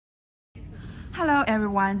Hello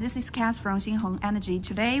everyone, this is Cass from CassXiao-XIHO Energy.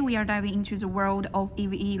 Today we are diving into the world of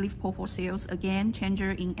EVE lifepo4 sales, a game changer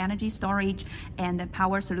in energy storage and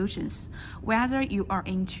power solutions. Whether you are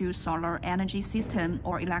into solar energy system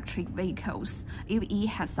or electric vehicles, EVE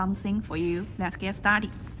has something for you. Let's get started.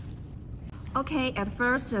 Okay, at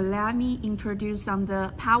first let me introduce some of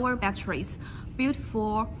the power batteries built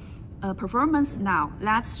for performance. Now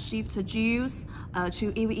let's shift gears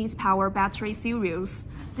to EVE's power battery series.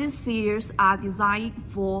 These series are designed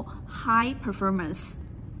for high performance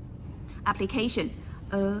application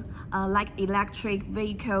like electric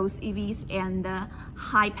vehicles, EVs, and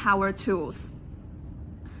high power tools.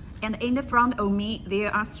 And in the front of me, there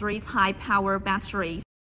are three high power batteries.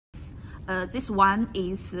 This one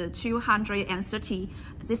is 230,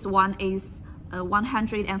 this one is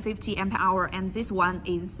 150 ampere hour, and this one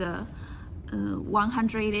is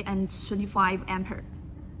 125 ampere.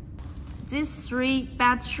 These three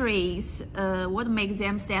batteries, what makes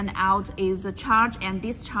them stand out is the charge and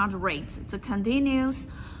discharge rate. The continuous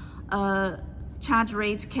charge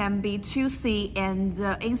rate can be 2C and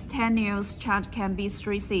the instantaneous charge can be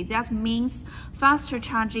 3C. That means faster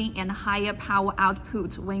charging and higher power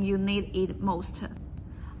output when you need it most.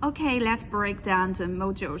 Okay, let's break down the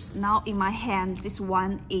modules. Now in my hand, this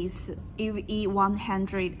one is EVE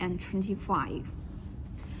 125.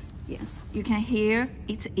 Yes, you can hear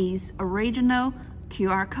it is original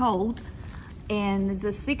QR code, and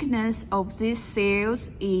the thickness of this cells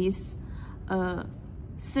is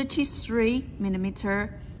 33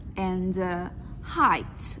 millimeter, and the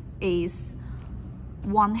height is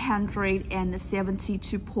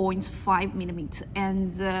 172.5 millimeter,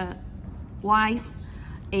 and the width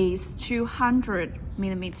is 200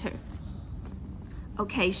 millimeter.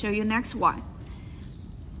 Okay, show you next one.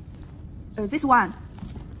 This one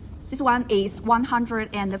is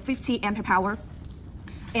 150 ampere power,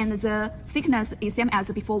 and the thickness is same as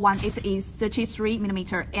the before one. It is 33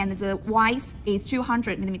 millimeter, and the width is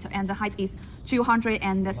 200 millimeter, and the height is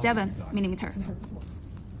 207 millimeter.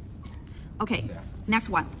 Okay, next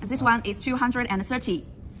one. This one is 230.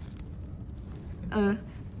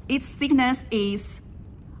 Its thickness is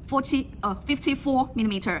 54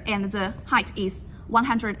 millimeter, and the height is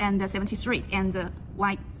 173, and the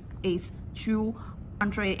width is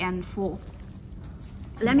 204.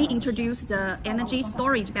 Let me introduce the energy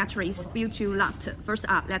storage batteries built to last. First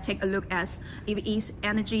up, let's take a look at EVE's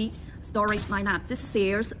energy storage lineup. These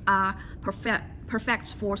cells are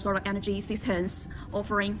perfect for solar energy systems,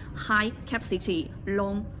 offering high capacity,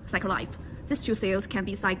 long cycle life. These two cells can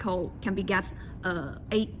be get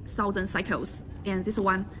 8,000 cycles, and this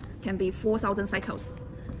one can be 4,000 cycles.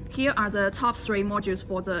 Here are the top three modules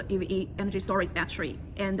for the EVE energy storage battery,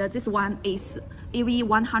 and this one is EVE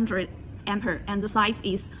 100 ampere, and the size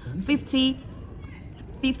is 50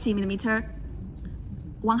 millimeter,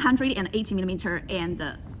 180 millimeter, and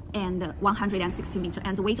 160 meter,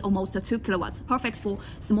 and the weight almost 2 kilowatts, perfect for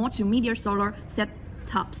small to medium solar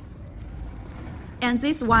setups. And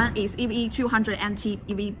this one is EVE 200 anti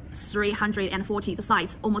EVE 340. The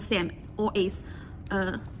size almost same, or is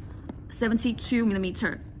 72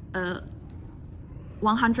 millimeter,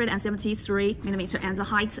 173 millimeter, and the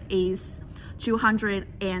height is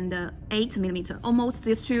 208 millimeter. Almost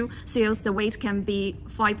these two cells, the weight can be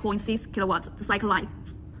 5.6 kilowatts. The cycle life,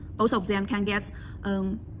 both of them can get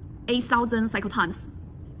 8,000 cycle times.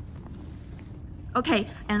 Okay,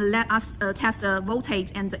 and let us test the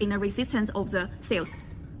voltage and the inner resistance of the cells.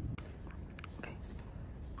 Okay.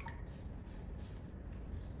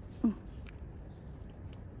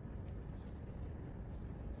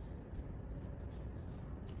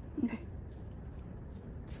 Okay.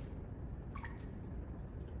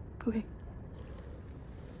 Okay.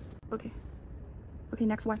 Okay. Okay,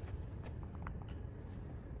 next one.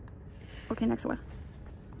 Okay, next one.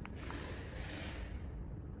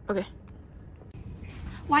 Okay.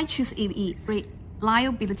 Why choose EVE?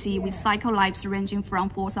 Reliability with cycle lives ranging from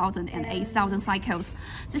 4,000 and 8,000 cycles.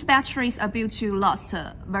 These batteries are built to last.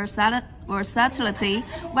 Versatility,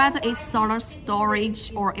 whether it's solar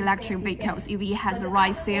storage or electric vehicles, EVE has the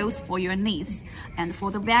right cells for your needs. And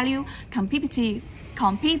for the value, competitive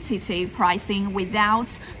pricing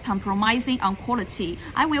without compromising on quality.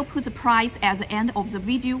 I will put the price at the end of the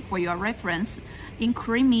video for your reference.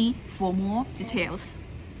 Inquire me for more details.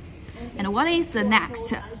 And what is the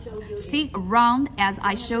next? Stick around as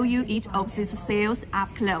I show you each of these cells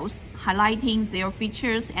up close, highlighting their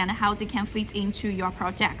features and how they can fit into your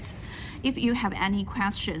project. If you have any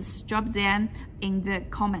questions, drop them in the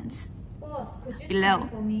comments below.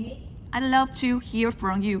 I'd love to hear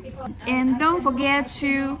from you. And don't forget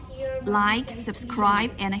to like,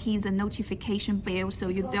 subscribe, and hit the notification bell so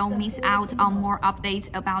you don't miss out on more updates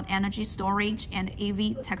about energy storage and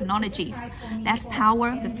EV technologies. Let's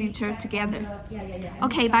power the future together.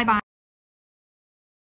 Okay, bye-bye.